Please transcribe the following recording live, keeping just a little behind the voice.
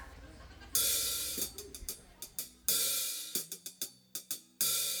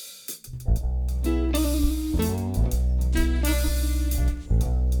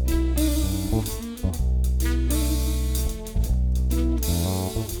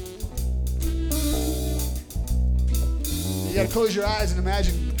gotta close your eyes and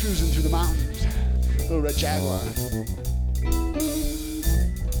imagine cruising through the mountains. Little red Jaguar.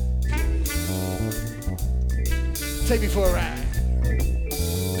 Take me for a ride.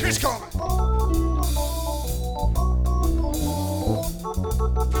 Chris Coleman.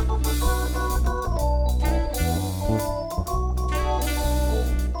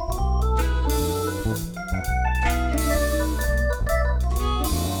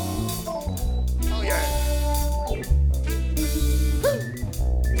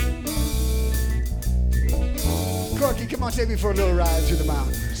 Corky, come on, take me for a little ride through the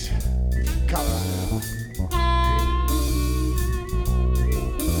mountains. Colorado.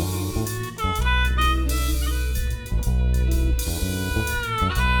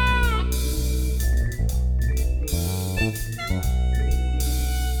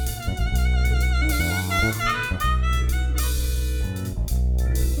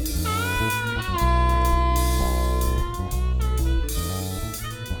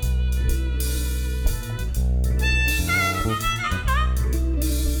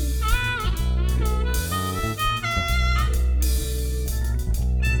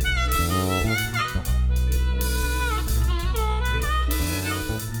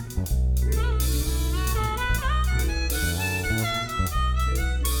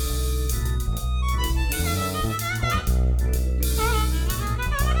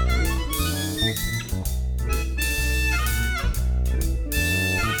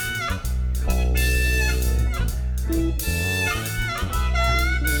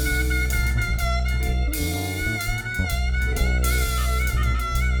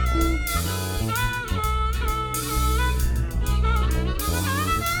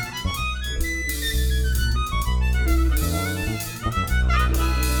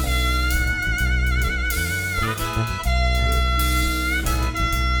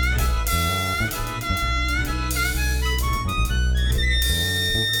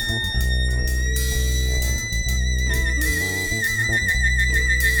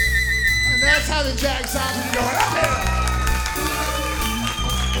 How the Jag sounds when you're going up there.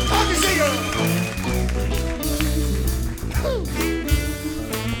 Corky Siegel.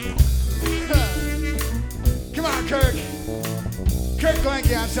 Come on, Kirk. Kirk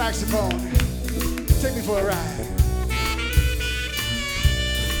Blanky on saxophone. Take me for a ride.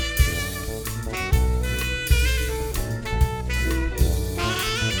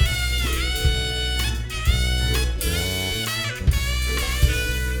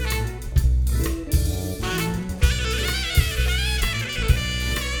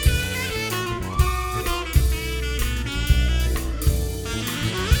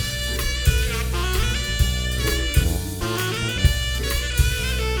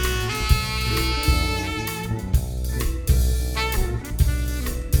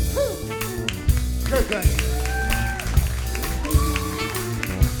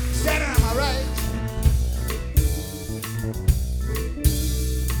 Stand on my right.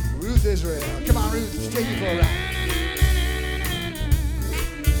 Ruth Israel. Come on, Ruth. Let's take you for a ride.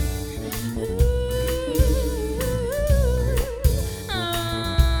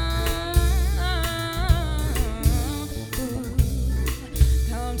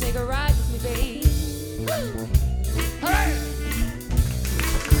 Come take a ride with me, babe. All right.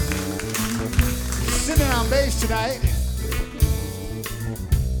 Sitting on bass tonight.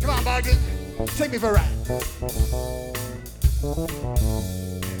 Come on, Bargy. Take me for a ride.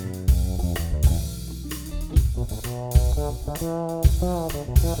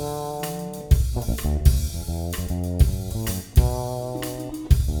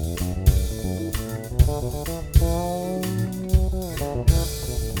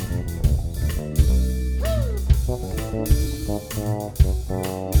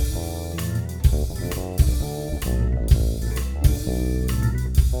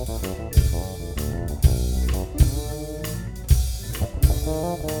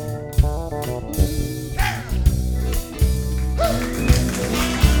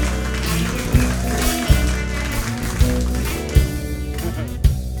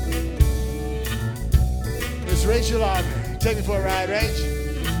 Miss Rachel on. Take me for a ride, Rach.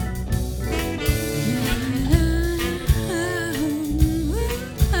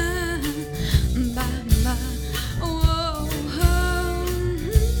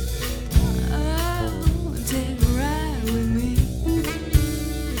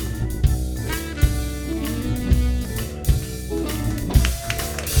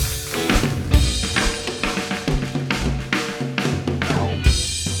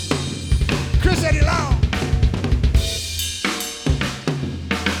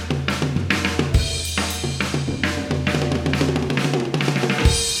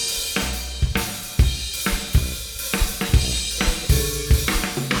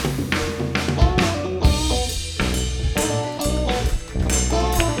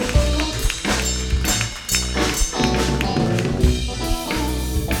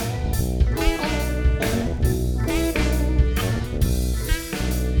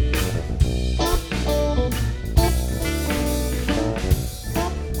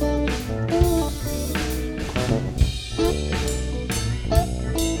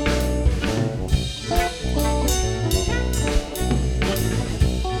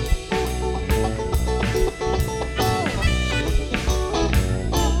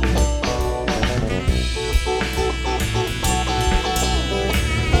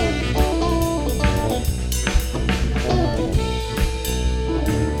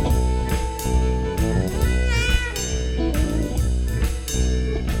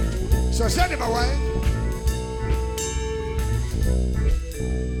 my wife.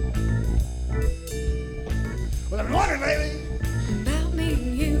 Well, I've been wondering lately About me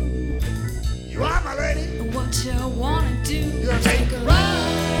and you, you are my lady. and what you wanna do. You're take a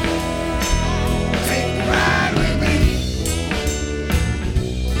ride. Take a ride with me.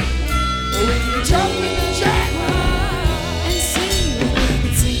 We can jump in the jaguar And see what we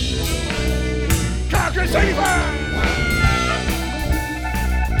can see. Conquer Conifer.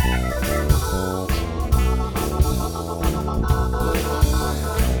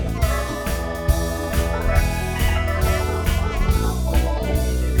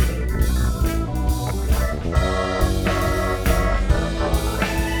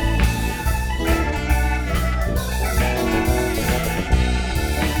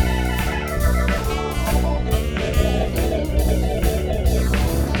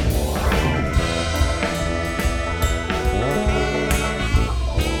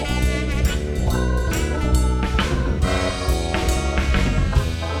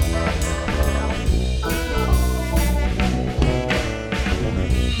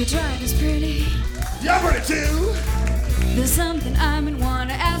 The drive is pretty. You're pretty too. There's something I've been wanting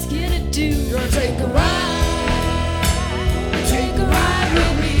to ask you to do. You're gonna take a ride. Take a ride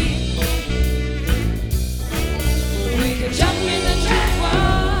with me. We can jump in the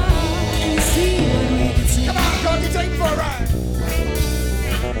jaguar and see what we can see. Come on, Corky, take me for a ride.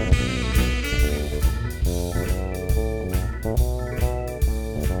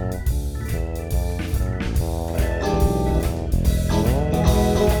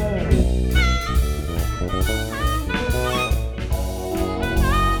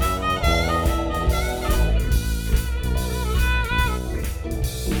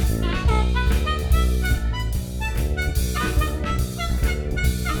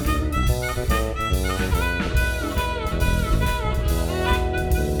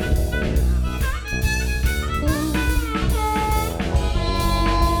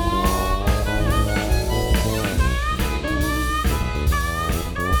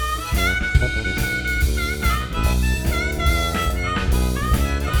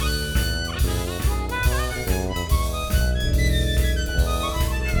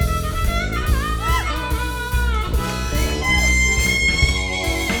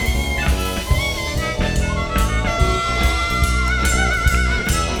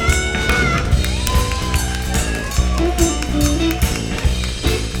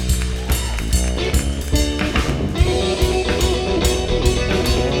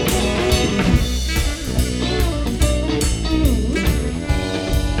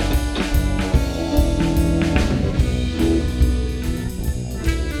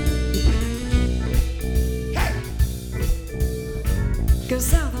 Go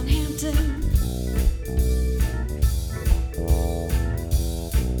south on Hampton.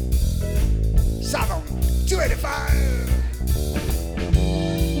 South on 285.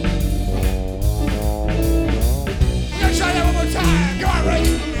 We're gonna try that one more time. Go on, Ray.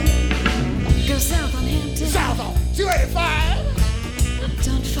 Go south on Hampton. South on 285.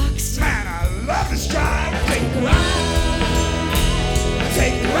 Don't Fox. Man, I love this drive. Take a ride.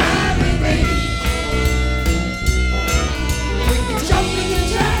 Take a ride with me. We can jump in the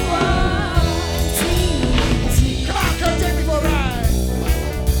jaguar. Come on, Kurt, take me for a ride.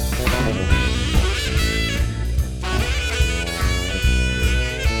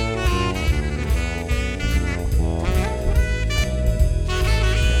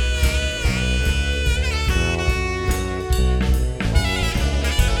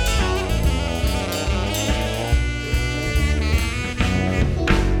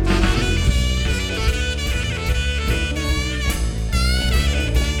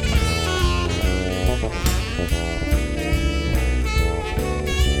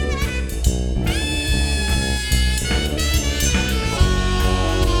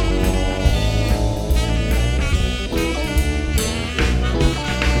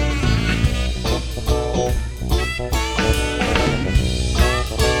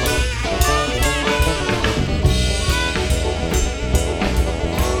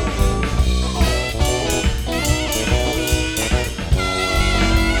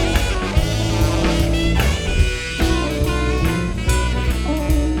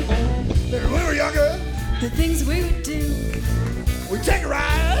 The things we would do, We take a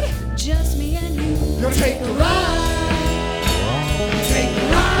ride. just me and you. You're gonna take a ride. Take a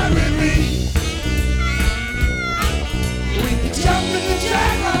ride with me. We can jump in the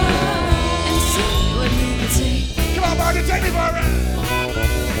jaguar And see what we can see. Come on, Marty, take me for a ride.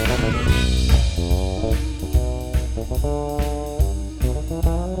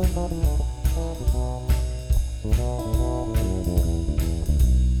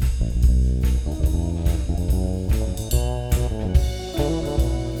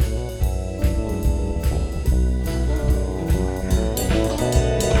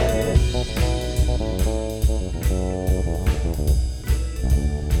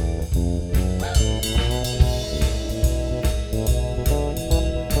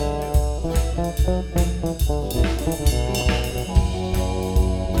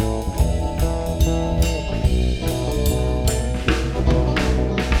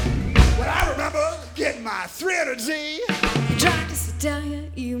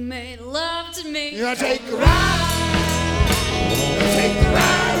 You made love to me. You take a ride. You take a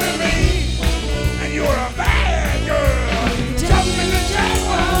ride with me. And you're a bad girl. Jump in the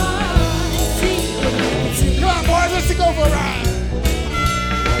Jaguar. Come on, boys, let's go for a ride.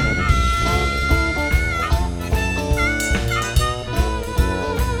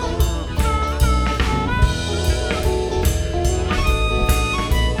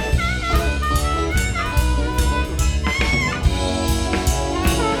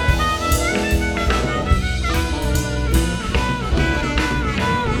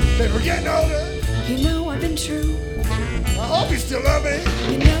 We're getting older. You know I've been true. I hope you still love me.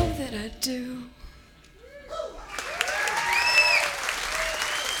 You know that I do.